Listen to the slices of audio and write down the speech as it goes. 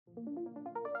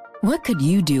What could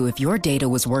you do if your data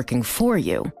was working for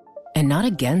you and not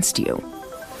against you?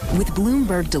 With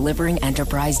Bloomberg delivering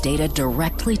enterprise data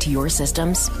directly to your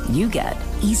systems, you get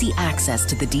easy access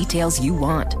to the details you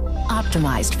want,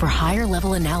 optimized for higher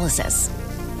level analysis,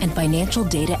 and financial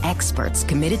data experts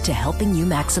committed to helping you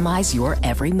maximize your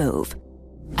every move.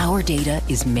 Our data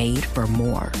is made for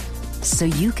more, so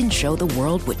you can show the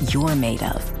world what you're made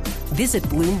of. Visit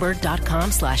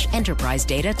Bloomberg.com/enterprise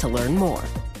data to learn more.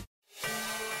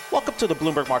 Welcome to the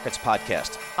Bloomberg Markets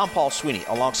Podcast. I'm Paul Sweeney,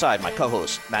 alongside my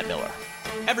co-host, Matt Miller.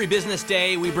 Every business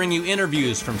day, we bring you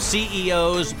interviews from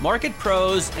CEOs, market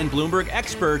pros, and Bloomberg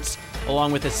experts,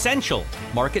 along with essential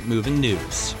market-moving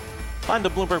news. Find the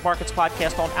Bloomberg Markets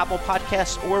Podcast on Apple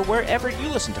Podcasts or wherever you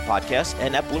listen to podcasts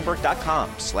and at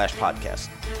Bloomberg.com/podcast.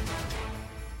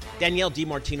 Danielle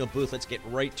DiMartino Booth, let's get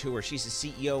right to her. She's the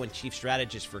CEO and Chief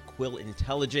Strategist for Quill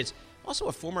Intelligence, also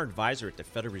a former advisor at the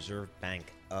Federal Reserve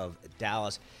Bank of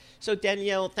Dallas. So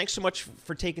Danielle, thanks so much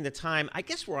for taking the time. I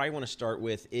guess where I want to start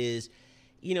with is,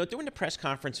 during the press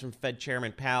conference from Fed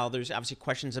Chairman Powell, there's obviously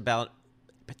questions about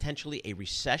potentially a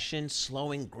recession,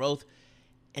 slowing growth,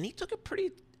 and he took a pretty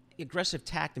aggressive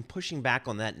tact in pushing back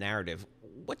on that narrative.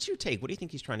 What's your take? What do you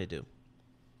think he's trying to do?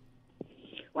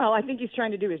 Well, I think he's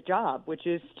trying to do his job, which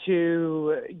is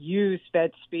to use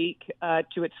Fed speak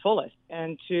to its fullest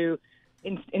and to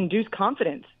induce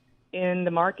confidence in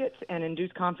the markets and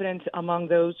induce confidence among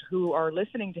those who are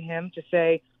listening to him to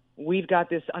say, we've got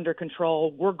this under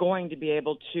control. We're going to be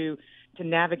able to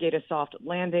navigate a soft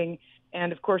landing.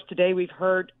 And of course, today we've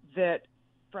heard that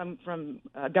from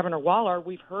Governor Waller,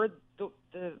 we've heard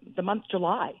the month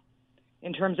July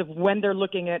in terms of when they're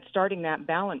looking at starting that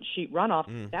balance sheet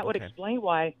runoff. That would explain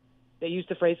why they use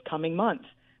the phrase coming months.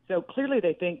 So clearly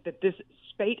they think that this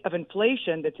spate of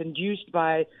inflation that's induced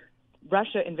by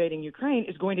Russia invading Ukraine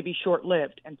is going to be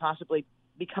short-lived and possibly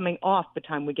be coming off by the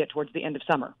time we get towards the end of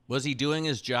summer. Was he doing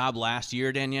his job last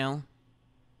year, Danielle?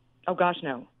 Oh, gosh,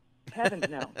 no. Heavens,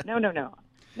 no. No.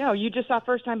 No, you just saw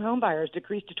first-time home buyers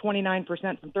decrease to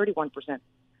 29% from 31%.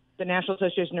 The National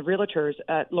Association of Realtors,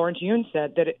 Lawrence Yun,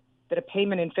 said that a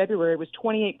payment in February was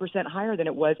 28% higher than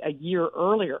it was a year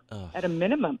earlier. At a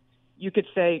minimum, you could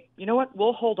say, you know what,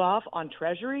 we'll hold off on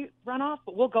Treasury runoff,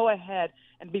 but we'll go ahead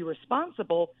and be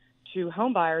responsible to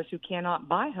home buyers who cannot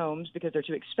buy homes because they're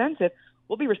too expensive.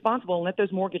 We'll be responsible and let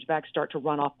those mortgage backs start to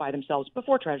run off by themselves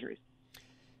before Treasuries.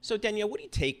 So, Danielle, what do you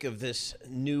take of this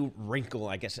new wrinkle,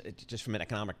 I guess, just from an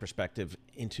economic perspective,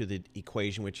 into the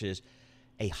equation, which is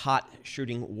a hot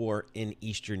shooting war in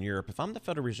Eastern Europe? If I'm the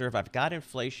Federal Reserve, I've got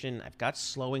inflation, I've got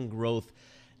slowing growth,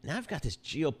 now I've got this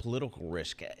geopolitical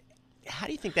risk. How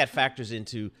do you think that factors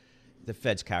into the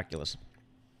Fed's calculus?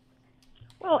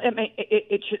 Well,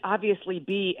 it should obviously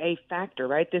be a factor,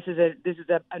 right? This is a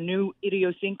new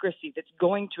idiosyncrasy that's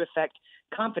going to affect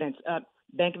confidence.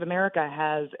 Bank of America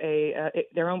has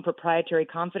their own proprietary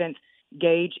confidence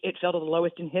gauge. It fell to the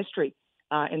lowest in history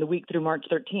in the week through March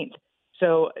 13th.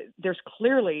 So there's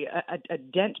clearly a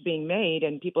dent being made,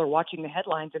 and people are watching the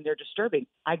headlines, and they're disturbing.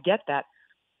 I get that.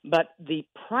 But the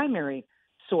primary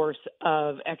source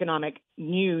of economic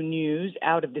news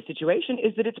out of the situation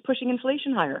is that it's pushing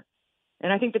inflation higher.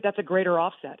 And I think that that's a greater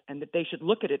offset, and that they should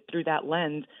look at it through that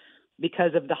lens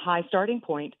because of the high starting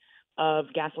point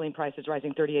of gasoline prices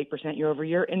rising 38% year over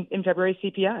year in February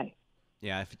CPI.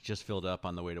 Yeah, I just filled up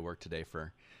on the way to work today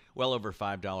for well over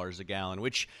 $5 a gallon,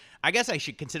 which I guess I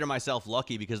should consider myself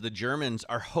lucky because the Germans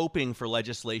are hoping for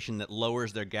legislation that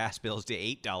lowers their gas bills to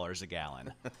 $8 a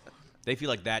gallon. They feel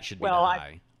like that should be the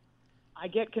high. I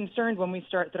get concerned when we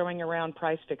start throwing around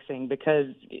price fixing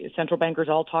because central bankers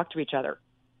all talk to each other.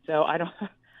 So I don't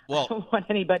want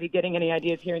anybody getting any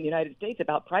ideas here in the United States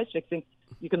about price fixing.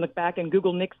 You can look back and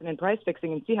Google Nixon and price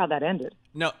fixing and see how that ended.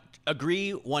 No,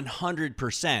 agree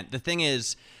 100%. The thing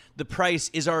is, the price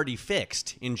is already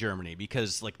fixed in Germany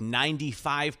because like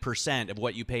 95% of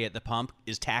what you pay at the pump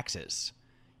is taxes.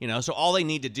 So all they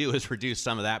need to do is reduce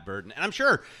some of that burden. And I'm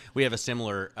sure we have a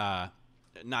similar,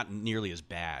 not nearly as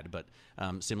bad, but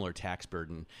similar tax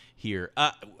burden here.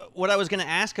 What I was going to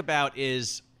ask about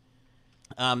is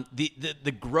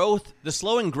the growth, the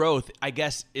slowing growth, I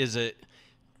guess, is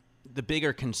the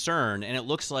bigger concern. And it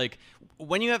looks like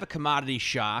when you have a commodity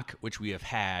shock, which we have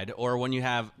had, or when you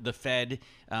have the Fed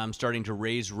starting to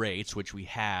raise rates, which we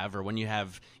have, or when you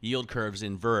have yield curves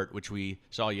invert, which we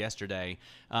saw yesterday,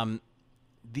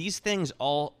 these things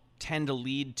all tend to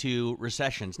lead to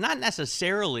recessions. Not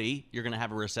necessarily you're going to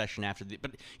have a recession after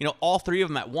but all three of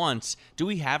them at once. Do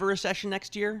we have a recession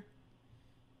next year?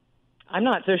 I'm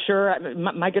not so sure.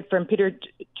 My good friend Peter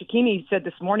Cicchini said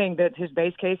this morning that his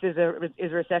base case is a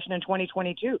recession in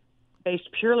 2022. based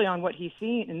purely on what he's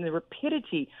seen in the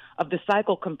rapidity of the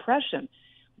cycle compression.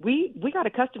 We got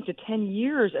accustomed to 10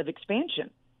 years of expansion,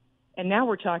 and now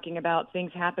we're talking about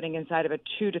things happening inside of a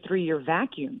 2 to 3 year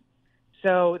vacuum.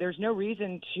 So there's no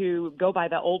reason to go by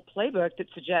the old playbook that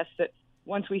suggests that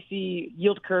once we see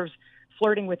yield curves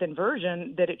flirting with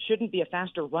inversion, that it shouldn't be a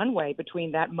faster runway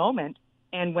between that moment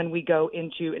and when we go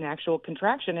into an actual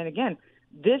contraction. And again,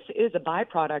 this is a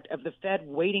byproduct of the Fed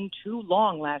waiting too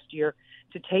long last year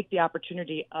to take the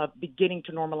opportunity of beginning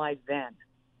to normalize then.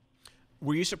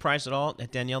 Were you surprised at all,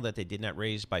 Danielle, that they did not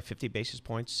raise by 50 basis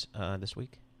points this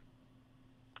week?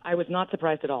 I was not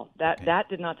surprised at all. That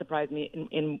did not surprise me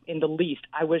in the least.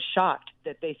 I was shocked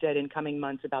that they said in coming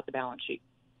months about the balance sheet.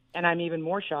 And I'm even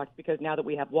more shocked because now that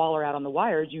we have Waller out on the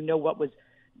wires, you know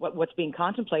what's being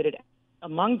contemplated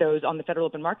among those on the Federal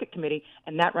Open Market Committee,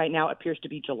 and that right now appears to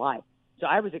be July. So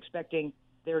I was expecting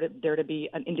there to be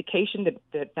an indication that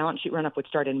the balance sheet run-up would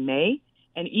start in May,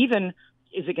 and even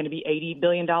is it going to be $80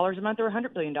 billion a month or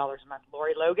 $100 billion a month?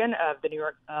 Lori Logan of the New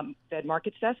York Fed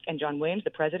Markets Desk and John Williams,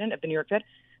 the president of the New York Fed,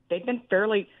 they've been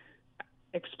fairly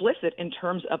explicit in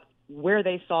terms of where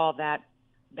they saw that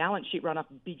balance sheet run-up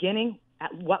beginning,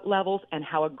 at what levels, and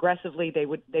how aggressively they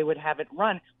would have it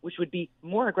run, which would be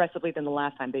more aggressively than the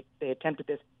last time they attempted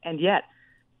this. And yet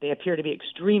they appear to be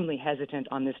extremely hesitant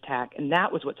on this tack, and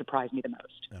that was what surprised me the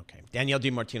most. Okay. Danielle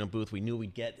DiMartino Booth, we knew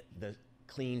we'd get the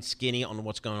clean skinny on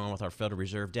what's going on with our Federal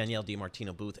Reserve. Danielle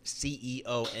DiMartino Booth,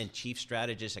 CEO and Chief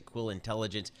Strategist at Quill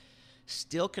Intelligence.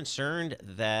 Still concerned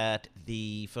that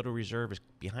the Federal Reserve is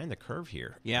behind the curve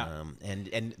here. Yeah.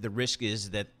 And the risk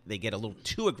is that they get a little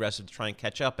too aggressive to try and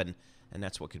catch up, and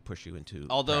that's what could push you into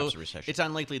perhaps a recession. It's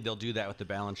unlikely they'll do that with the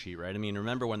balance sheet, right? I mean,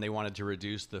 remember when they wanted to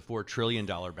reduce the $4 trillion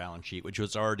balance sheet, which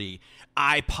was already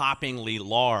eye-poppingly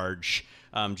large.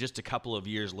 Just a couple of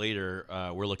years later,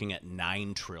 we're looking at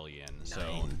 $9 trillion.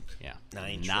 So, yeah,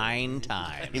 nine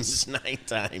times. 9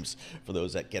 times for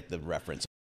those that get the reference.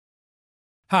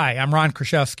 Hi, I'm Ron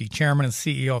Kraszewski, Chairman and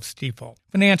CEO of Stifel.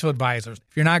 Financial advisors,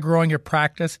 if you're not growing your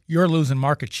practice, you're losing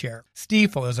market share.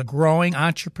 Stifel is a growing,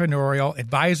 entrepreneurial,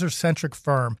 advisor-centric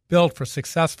firm built for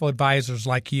successful advisors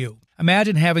like you.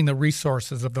 Imagine having the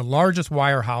resources of the largest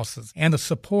wirehouses and the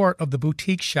support of the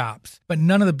boutique shops, but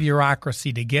none of the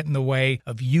bureaucracy to get in the way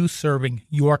of you serving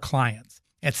your clients.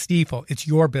 At Stifel, it's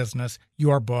your business,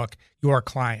 your book, your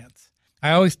clients.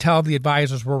 I always tell the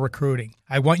advisors we're recruiting,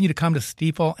 I want you to come to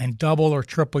Stifel and double or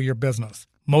triple your business.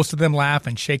 Most of them laugh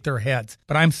and shake their heads,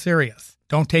 but I'm serious.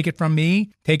 Don't take it from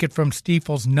me. Take it from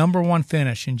Stifel's #1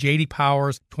 finish in J.D.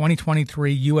 Power's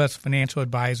 2023 U.S. Financial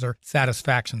Advisor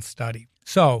Satisfaction Study.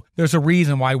 So, there's a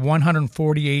reason why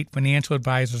 148 financial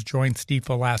advisors joined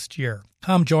Stifel last year.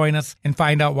 Come join us and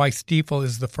find out why Stifel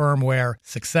is the firm where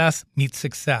success meets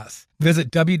success. Visit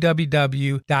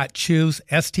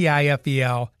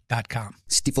www.choosestifel.com.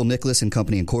 Stifel Nicholas and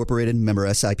Company Incorporated, member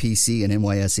SIPC and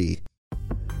NYSE.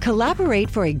 Collaborate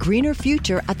for a greener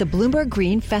future at the Bloomberg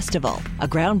Green Festival, a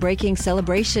groundbreaking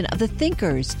celebration of the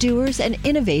thinkers, doers, and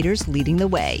innovators leading the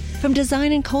way. From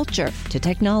design and culture to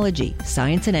technology,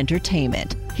 science, and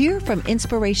entertainment. Hear from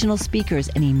inspirational speakers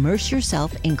and immerse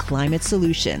yourself in climate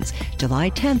solutions.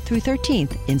 July 10th through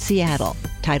 13th in Seattle.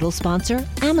 Title sponsor,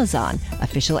 Amazon.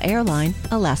 Official airline,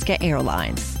 Alaska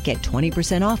Airlines. Get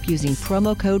 20% off using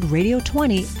promo code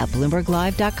radio20 at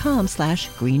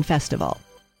bloomberglive.com/greenfestival.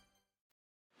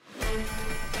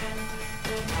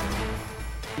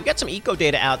 We got some eco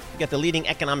data out. We got the leading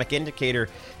economic indicator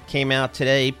came out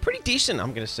today. Pretty decent,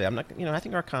 I'm going to say. I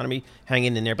think our economy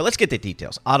hanging in there. But let's get the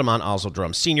details. Ataman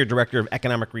Ozeldrum, Senior Director of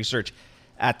Economic Research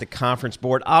at the Conference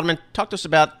Board. Ataman, talk to us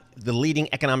about the leading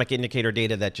economic indicator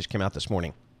data that just came out this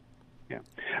morning. Yeah.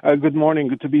 Good morning.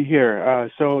 Good to be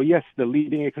here. So, yes, the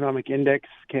leading economic index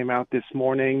came out this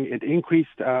morning. It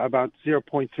increased about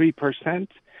 0.3%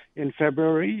 in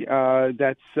February.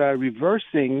 That's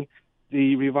reversing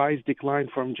the revised decline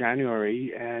from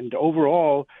January. And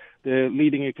overall, the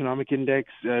leading economic index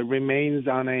remains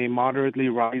on a moderately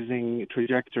rising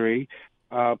trajectory,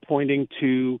 pointing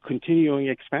to continuing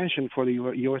expansion for the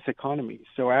U.S. economy.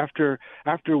 So after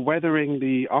weathering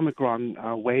the Omicron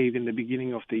wave in the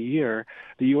beginning of the year,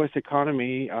 the U.S.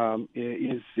 economy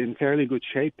is in fairly good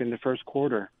shape in the first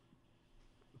quarter.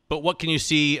 But what can you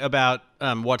see about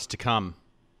what's to come?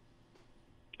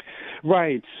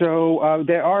 Right. So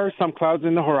there are some clouds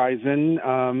in the horizon,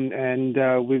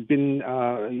 and we've been,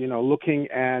 looking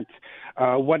at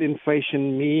what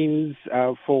inflation means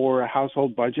for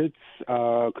household budgets,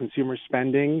 consumer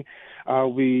spending.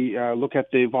 We look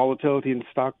at the volatility in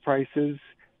stock prices,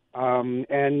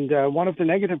 And one of the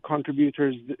negative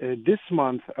contributors this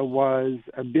month was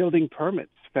building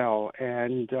permits fell,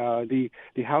 and the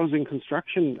housing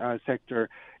construction sector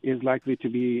is likely to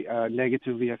be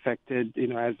negatively affected,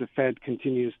 as the Fed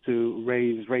continues to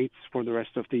raise rates for the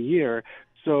rest of the year.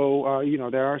 So,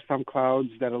 there are some clouds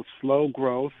that'll slow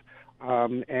growth,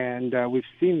 and we've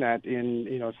seen that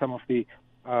in, some of the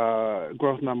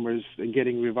growth numbers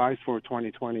getting revised for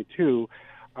 2022.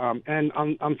 And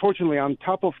unfortunately, on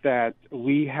top of that,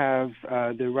 we have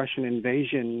the Russian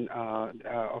invasion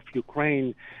of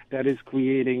Ukraine that is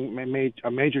creating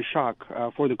a major shock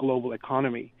for the global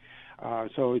economy.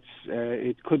 So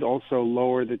it could also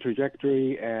lower the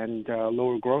trajectory and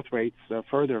lower growth rates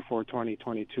further for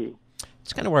 2022.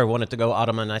 It's kind of where I wanted to go,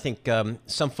 Ataman. I think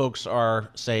some folks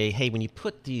say, hey, when you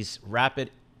put these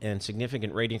rapid and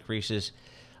significant rate increases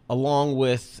along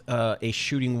with a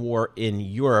shooting war in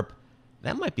Europe,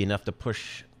 that might be enough to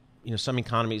push some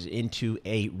economies into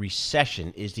a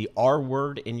recession. Is the R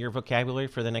word in your vocabulary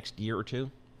for the next year or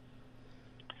two?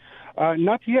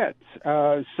 Not yet.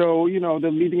 So, the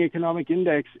leading economic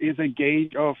index is a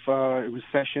gauge of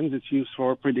recessions. It's used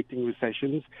for predicting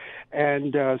recessions.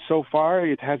 And so far,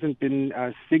 it hasn't been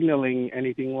signaling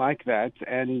anything like that.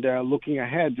 And looking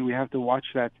ahead, we have to watch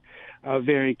that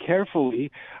very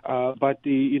carefully. But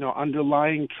the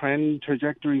underlying trend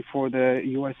trajectory for the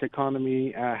U.S.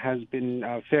 economy has been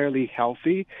fairly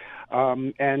healthy.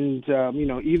 And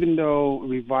even though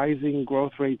revising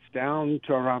growth rates down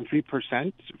to around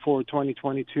 3% for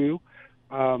 2022,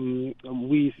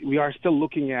 we are still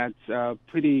looking at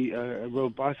pretty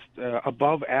robust,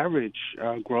 above average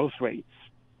growth rates.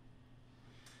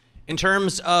 In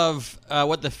terms of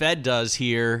what the Fed does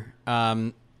here,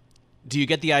 do you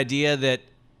get the idea that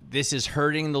this is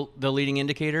hurting the leading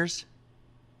indicators?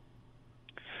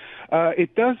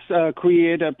 It does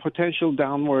create a potential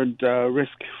downward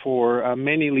risk for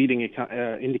many leading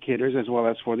indicators, as well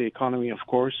as for the economy, of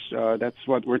course. That's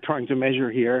what we're trying to measure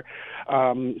here.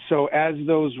 So as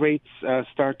those rates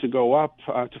start to go up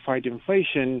to fight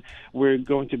inflation, we're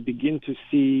going to begin to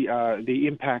see the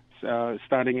impact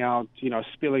starting out,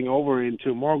 spilling over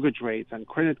into mortgage rates and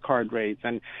credit card rates.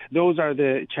 And those are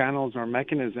the channels or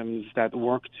mechanisms that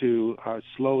work to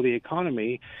slow the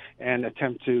economy and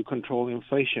attempt to control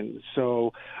inflation.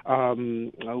 So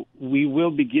we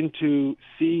will begin to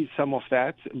see some of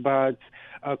that, but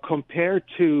compared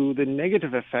to the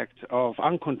negative effect of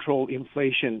uncontrolled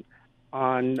inflation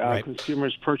on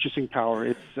consumers' purchasing power,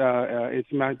 it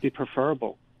might be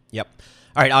preferable. Yep.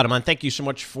 All right, Ataman, thank you so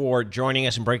much for joining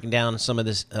us and breaking down some of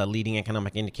this leading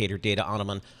economic indicator data.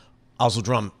 Ataman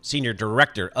Ozdrum, Senior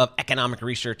Director of Economic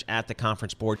Research at the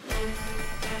Conference Board.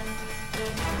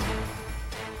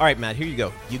 All right, Matt, here you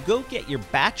go. You go get your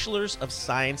Bachelor's of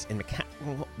Science in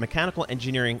Mechanical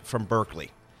Engineering from Berkeley.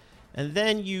 And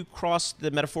then you cross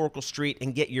the metaphorical street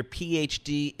and get your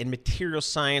PhD in Material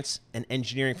Science and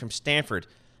Engineering from Stanford.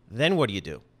 Then what do?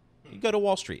 You go to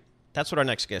Wall Street. That's what our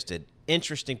next guest did.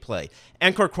 Interesting play.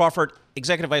 Ankur Crawford,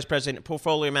 Executive Vice President,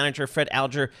 Portfolio Manager, Fred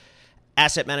Alger,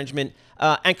 Asset Management.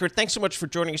 Ankur, thanks so much for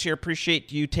joining us here.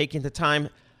 Appreciate you taking the time.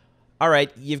 All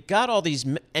right, you've got all these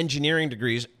engineering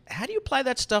degrees. How do you apply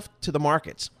that stuff to the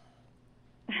markets?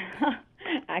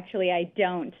 Actually, I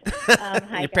don't.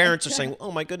 Your parents are saying,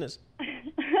 oh, my goodness.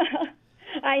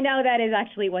 I know that is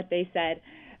actually what they said.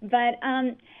 But,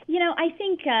 I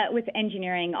think with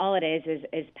engineering, all it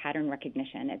is pattern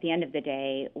recognition. At the end of the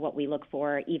day, what we look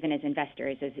for, even as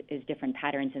investors, is different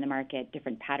patterns in the market,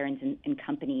 different patterns in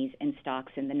companies, in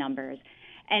stocks, in the numbers.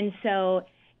 And so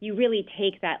you really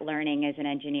take that learning as an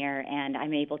engineer, and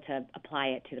I'm able to apply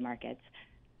it to the markets.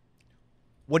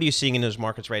 What are you seeing in those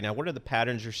markets right now? What are the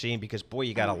patterns you're seeing? Because, boy,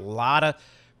 you got a lot of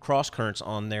cross currents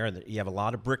on there. You have a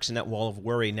lot of bricks in that wall of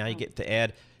worry. Now you get to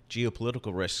add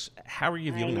geopolitical risks. How are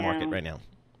you viewing the market right now?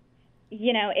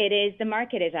 The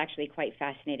market is actually quite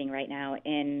fascinating right now.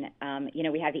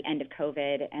 We have the end of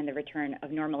COVID and the return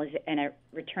of a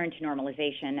return to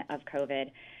normalization of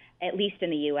COVID. At least in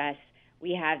the U.S.,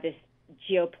 we have this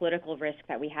geopolitical risk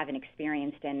that we haven't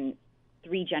experienced in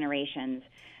 3 generations.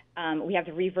 We have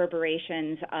the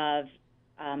reverberations of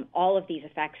all of these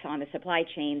effects on the supply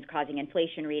chains causing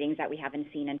inflation readings that we haven't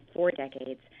seen in 4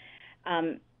 decades.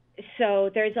 So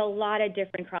there's a lot of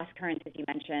different cross currents, as you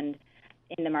mentioned,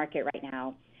 in the market right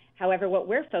now. However, what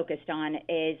we're focused on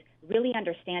is really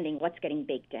understanding what's getting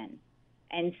baked in.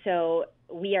 And so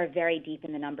we are very deep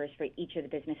in the numbers for each of the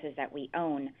businesses that we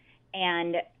own.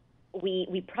 And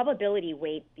we probability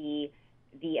weight the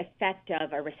effect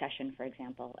of a recession, for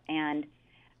example. And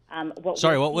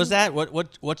what was that?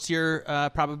 What's your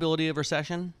probability of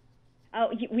recession? Oh,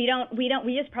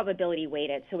 we just probability weight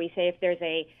it. So we say if there's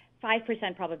a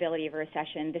 5% probability of a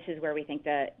recession, this is where we think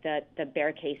the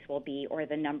bear case will be, or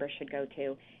the number should go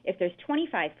to. If there's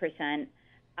 25%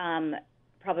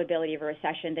 probability of a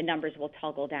recession, the numbers will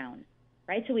toggle down,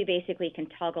 right? So we basically can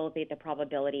toggle the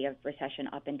probability of recession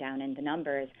up and down in the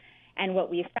numbers. And what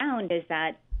we've found is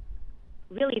that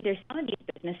really there's some of these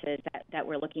businesses that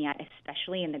we're looking at,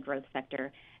 especially in the growth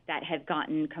sector, that have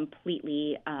gotten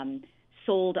completely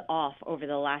sold off over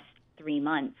the last 3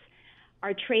 months,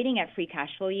 are trading at free cash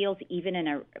flow yields, even in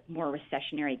a more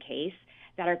recessionary case,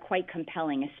 that are quite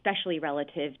compelling, especially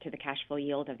relative to the cash flow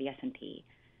yield of the S&P.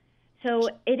 So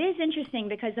it is interesting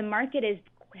because the market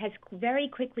has very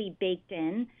quickly baked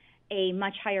in a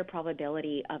much higher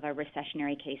probability of a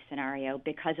recessionary case scenario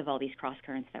because of all these cross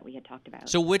currents that we had talked about.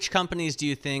 So which companies do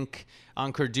you think,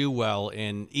 Ankur, do well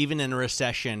even in a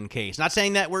recession case? Not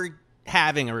saying that we're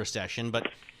having a recession, but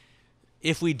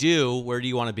if we do, where do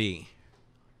you want to be?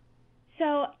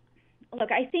 So,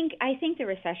 look, I think the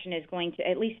recession is going to,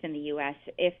 at least in the U.S.,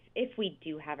 if we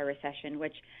do have a recession,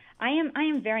 which I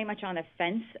am very much on the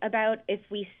fence about if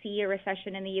we see a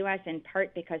recession in the U.S., in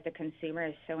part because the consumer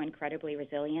is so incredibly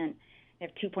resilient. They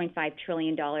have $2.5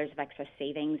 trillion of excess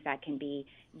savings that can be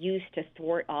used to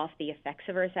thwart off the effects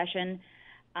of a recession.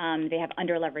 They have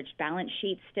under-leveraged balance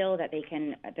sheets still that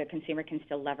the consumer can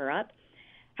still lever up.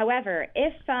 However,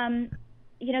 if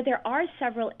there are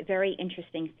several very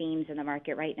interesting themes in the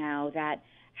market right now that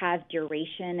have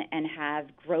duration and have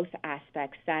growth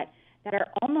aspects that are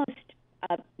almost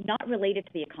not related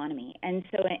to the economy. And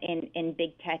so in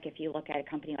big tech, if you look at a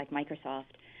company like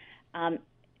Microsoft,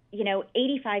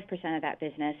 85% of that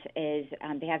business is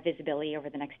they have visibility over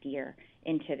the next year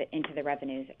into the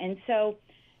revenues. And so,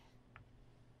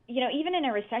 even in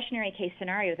a recessionary case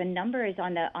scenario, the numbers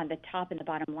on the top and the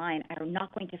bottom line are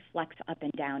not going to flex up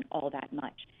and down all that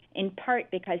much, in part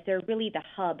because they're really the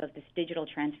hub of this digital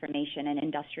transformation and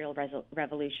industrial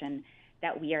revolution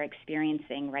that we are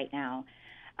experiencing right now.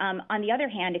 On the other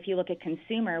hand, if you look at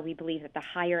consumer, we believe that the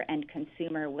higher-end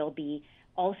consumer will be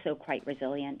also quite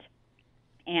resilient.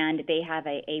 And they have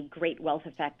a great wealth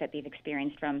effect that they've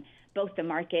experienced from both the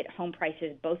market, home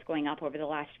prices, both going up over the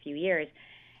last few years,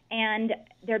 and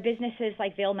their businesses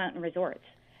like Vail Mountain Resorts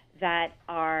that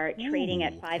are trading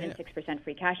at 5 and 6%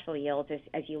 free cash flow yields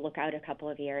as you look out a couple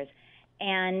of years.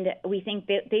 And we think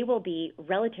they will be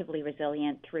relatively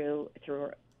resilient through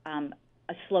a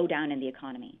slowdown in the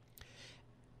economy.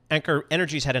 Ankur,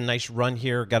 energy's had a nice run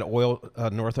here, got oil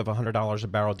north of $100 a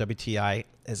barrel WTI.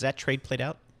 Has that trade played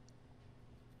out?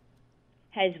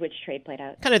 Has which trade played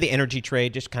out? Kind of the energy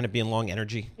trade, just kind of being long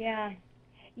energy. Yeah.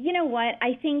 You know what?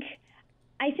 I think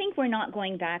we're not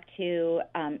going back to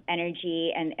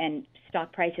energy and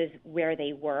stock prices where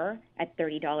they were at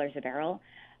 $30 a barrel,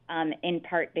 in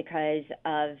part because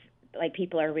of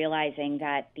people are realizing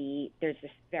that there's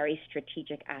this very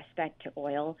strategic aspect to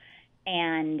oil,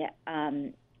 and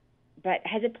but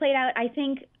has it played out? I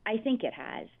think it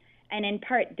has, and in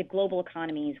part the global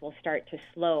economies will start to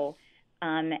slow,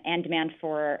 and demand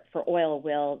for oil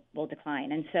will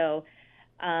decline, and so.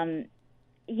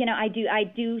 I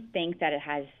do think that it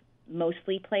has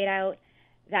mostly played out.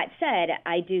 That said,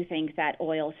 I do think that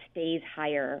oil stays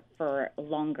higher for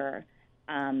longer,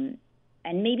 and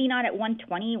maybe not at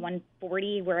 120,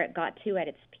 140 where it got to at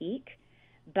its peak,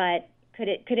 but could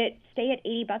it stay at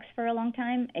 $80 for a long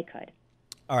time? It could.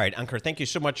 All right, Ankur, thank you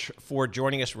so much for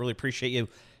joining us. Really appreciate you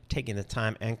taking the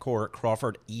time. Ankur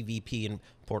Crawford, EVP and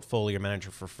Portfolio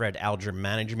Manager for Fred Alger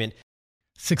Management.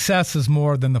 Success is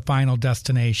more than the final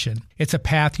destination. It's a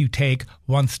path you take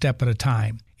one step at a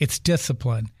time. It's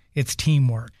discipline, it's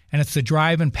teamwork, and it's the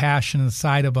drive and passion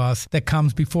inside of us that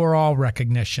comes before all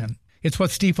recognition. It's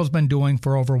what Stifel's been doing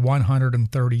for over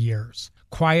 130 years.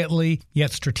 Quietly,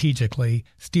 yet strategically,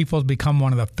 Stifel's become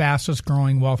one of the fastest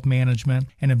growing wealth management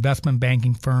and investment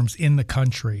banking firms in the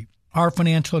country. Our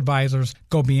financial advisors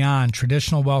go beyond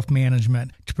traditional wealth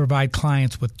management to provide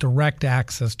clients with direct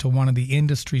access to one of the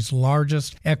industry's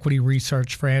largest equity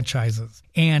research franchises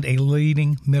and a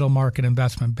leading middle market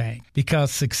investment bank,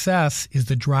 because success is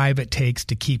the drive it takes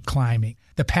to keep climbing,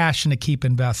 the passion to keep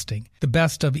investing, the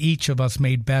best of each of us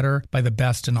made better by the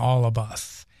best in all of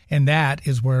us. And that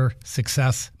is where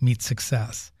success meets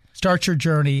success. Start your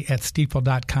journey at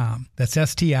Stifel.com. That's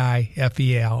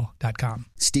STIFEL.com.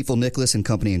 Stifel Nicholas and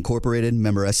Company Incorporated,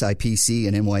 member SIPC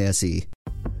and NYSE.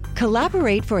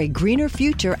 Collaborate for a greener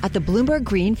future at the Bloomberg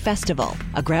Green Festival,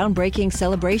 a groundbreaking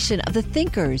celebration of the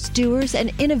thinkers, doers,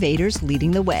 and innovators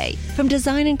leading the way. From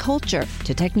design and culture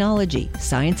to technology,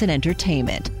 science, and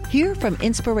entertainment. Hear from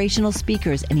inspirational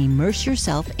speakers and immerse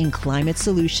yourself in climate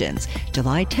solutions.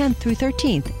 July 10th through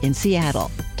 13th in Seattle.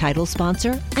 Title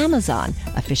sponsor, Amazon.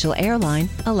 Official airline,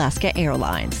 Alaska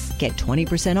Airlines. Get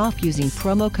 20% off using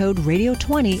promo code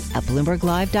Radio20 at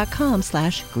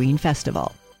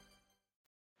BloombergLive.com/greenfestival.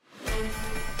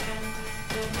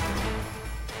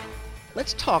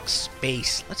 Let's talk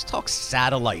space. Let's talk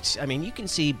satellites. I mean, you can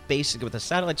see basically with the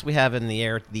satellites we have in the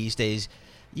air these days,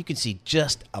 you can see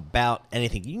just about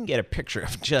anything. You can get a picture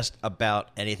of just about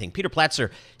anything. Peter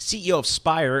Platzer, CEO of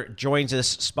Spire, joins us.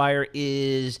 Spire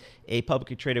is a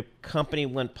publicly traded company,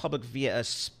 went public via a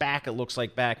SPAC, it looks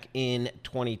like, back in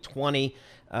 2020.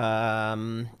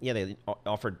 They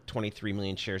offered 23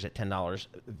 million shares at $10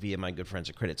 via my good friends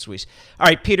at Credit Suisse. All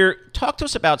right, Peter, talk to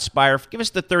us about Spire. Give us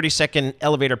the 30-second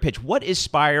elevator pitch. What is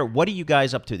Spire? What are you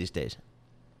guys up to these days?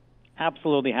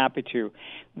 Absolutely happy to.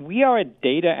 We are a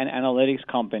data and analytics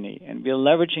company, and we're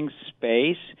leveraging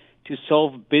space to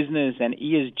solve business and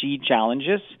ESG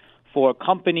challenges for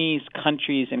companies,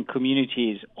 countries, and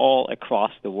communities all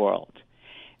across the world.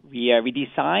 We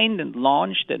designed and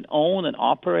launched and own and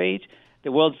operate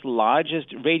the world's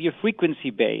largest radio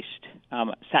frequency-based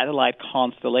satellite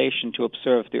constellation to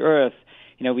observe the Earth.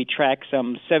 We track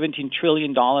some $17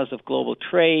 trillion of global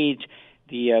trade,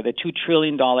 the $2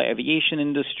 trillion aviation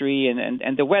industry,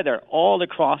 and the weather all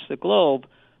across the globe,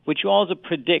 which you also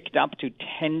predict up to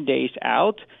 10 days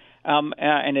out.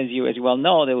 And as you well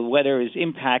know, the weather is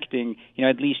impacting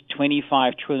at least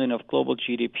 25 trillion of global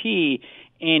GDP.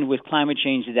 And with climate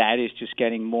change, that is just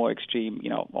getting more extreme,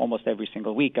 almost every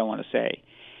single week, I want to say.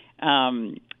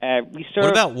 We serve.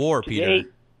 What about war, today,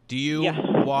 Peter? Do you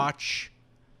watch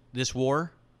this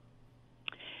war?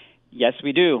 Yes,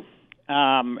 we do.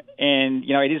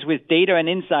 It is with data and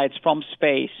insights from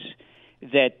space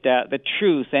that the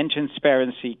truth and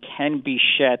transparency can be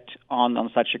shed on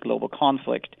such a global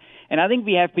conflict. And I think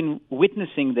we have been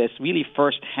witnessing this really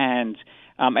firsthand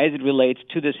as it relates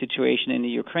to the situation in the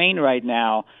Ukraine right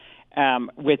now,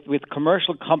 with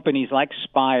commercial companies like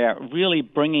Spire really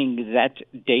bringing that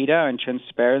data and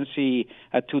transparency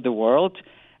to the world.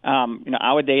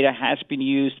 Our data has been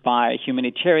used by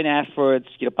humanitarian efforts,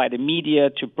 by the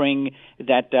media to bring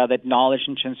that knowledge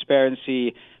and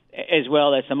transparency, as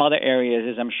well as some other areas,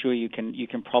 as I'm sure you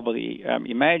can probably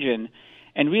imagine,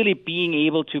 and really being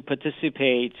able to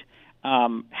participate,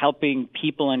 helping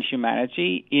people and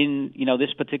humanity in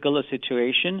this particular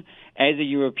situation. As a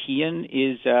European,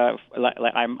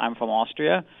 I'm from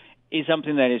Austria, is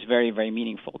something that is very, very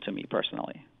meaningful to me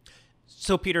personally.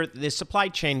 So, Peter, the supply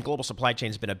chain, global supply chain,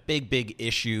 has been a big, big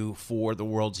issue for the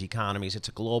world's economies. It's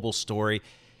a global story.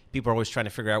 People are always trying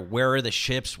to figure out where are the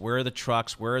ships, where are the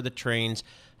trucks, where are the trains.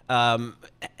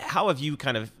 How have you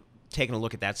kind of taken a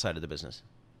look at that side of the business?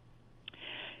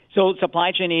 So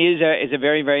supply chain is a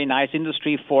very, very nice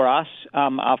industry for us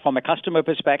from a customer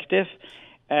perspective.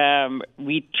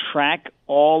 We track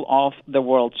all of the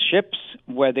world's ships,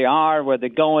 where they are, where they're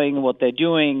going, what they're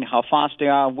doing, how fast they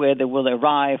are, where they will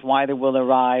arrive, why they will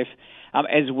arrive,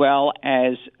 as well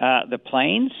as the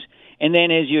planes. And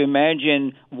then, as you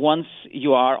imagine, once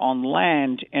you are on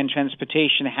land and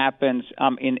transportation happens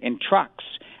in trucks,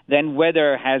 then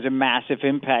weather has a massive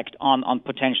impact on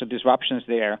potential disruptions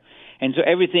there. And so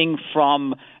everything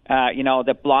from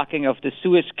the blocking of the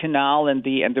Suez Canal and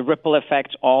the ripple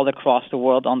effects all across the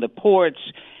world on the ports,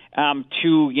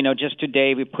 to just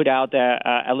today we put out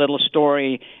a little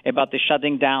story about the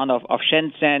shutting down of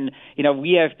Shenzhen.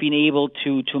 We have been able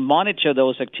to monitor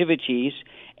those activities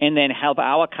and then help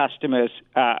our customers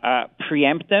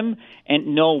preempt them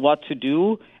and know what to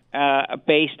do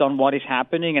based on what is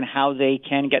happening and how they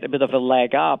can get a bit of a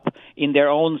leg up in their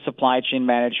own supply chain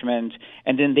management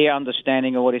and then their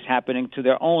understanding of what is happening to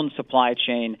their own supply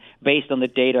chain based on the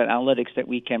data and analytics that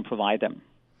we can provide them.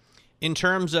 In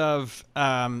terms of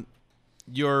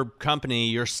your company,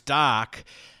 your stock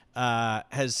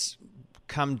has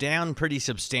come down pretty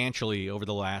substantially over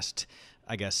the last,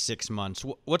 6 months.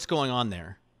 What's going on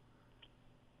there?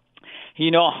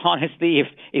 Honestly,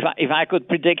 if I could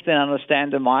predict and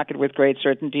understand the market with great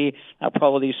certainty, I'll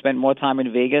probably spend more time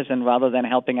in Vegas and rather than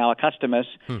helping our customers.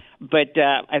 But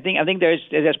I think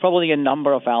there's probably a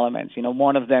number of elements.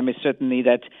 One of them is certainly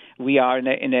that we are in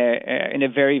a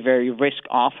very, very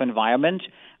risk-off environment.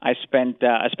 I spent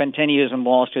 10 years on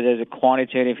Wall Street as a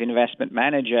quantitative investment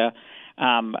manager.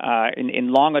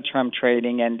 In longer-term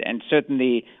trading, and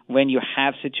certainly when you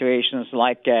have situations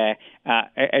like a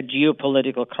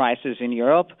geopolitical crisis in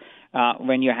Europe,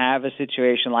 when you have a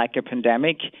situation like a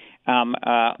pandemic,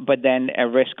 but then a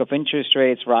risk of interest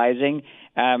rates rising,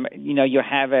 you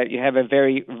have a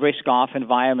very risk-off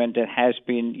environment that has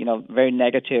been very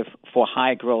negative for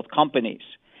high-growth companies.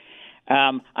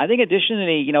 I think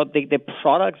additionally, the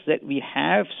products that we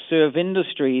have serve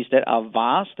industries that are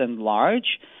vast and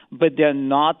large, but they're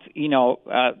not,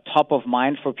 top of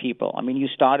mind for people. I mean, you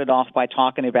started off by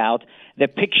talking about the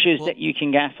pictures that you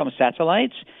can get from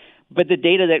satellites, but the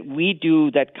data that we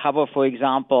do that cover, for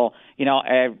example,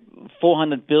 a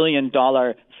 $400 billion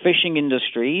fishing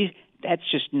industry, that's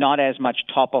just not as much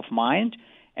top of mind.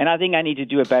 And I think I need to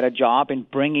do a better job in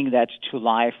bringing that to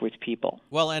life with people.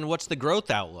 Well, and what's the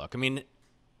growth outlook? I mean,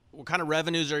 what kind of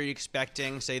revenues are you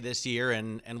expecting, say, this year,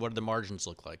 and what do the margins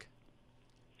look like?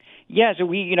 Yeah, so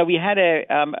we had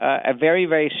a very,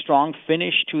 very strong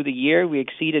finish to the year. We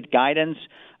exceeded guidance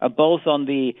both on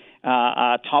the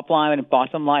top line and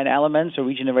bottom line elements, so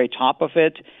reaching the very top of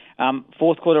it.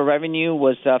 Fourth quarter revenue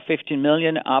was $15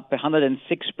 million, up 106%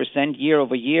 year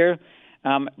over year.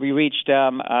 We reached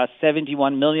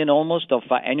 $71 million almost of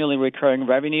annually recurring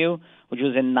revenue, which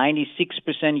was a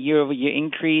 96% year-over-year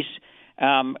increase.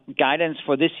 Guidance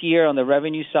for this year on the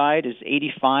revenue side is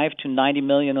 $85 to $90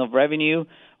 million of revenue,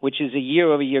 which is a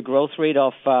year-over-year growth rate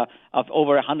of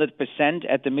over 100%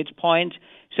 at the midpoint.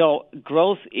 So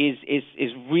growth is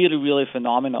really, really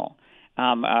phenomenal.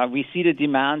 We see the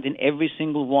demand in every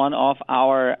single one of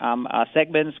our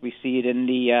segments. We see it in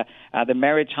the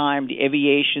maritime, the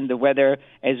aviation, the weather,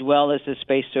 as well as the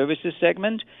space services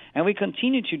segment. And we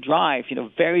continue to drive,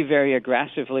 very, very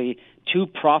aggressively to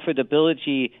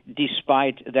profitability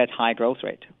despite that high growth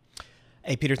rate.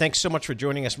 Hey, Peter, thanks so much for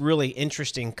joining us. Really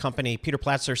interesting company. Peter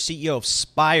Platzer, CEO of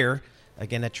Spire.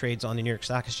 Again, that trades on the New York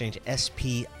Stock Exchange,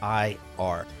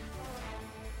 SPIR.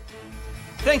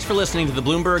 Thanks for listening to the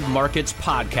Bloomberg Markets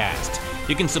Podcast.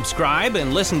 You can subscribe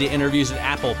and listen to interviews at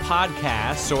Apple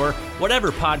Podcasts or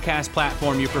whatever podcast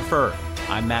platform you prefer.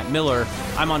 I'm Matt Miller.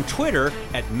 I'm on Twitter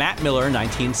at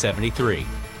MattMiller1973.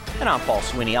 And I'm Paul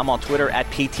Sweeney. I'm on Twitter at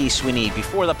PT Sweeney.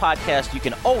 Before the podcast, you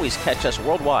can always catch us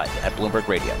worldwide at Bloomberg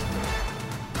Radio.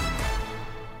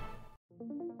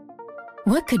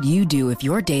 What could you do if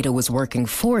your data was working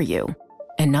for you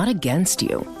and not against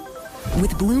you?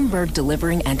 With Bloomberg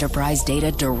delivering enterprise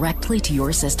data directly to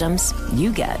your systems,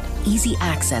 you get easy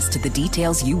access to the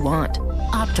details you want,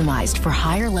 optimized for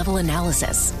higher-level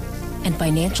analysis, and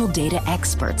financial data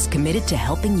experts committed to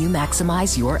helping you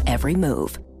maximize your every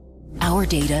move. Our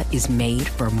data is made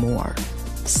for more,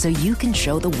 so you can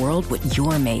show the world what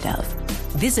you're made of.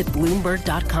 Visit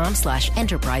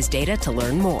Bloomberg.com/enterprise data to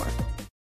learn more.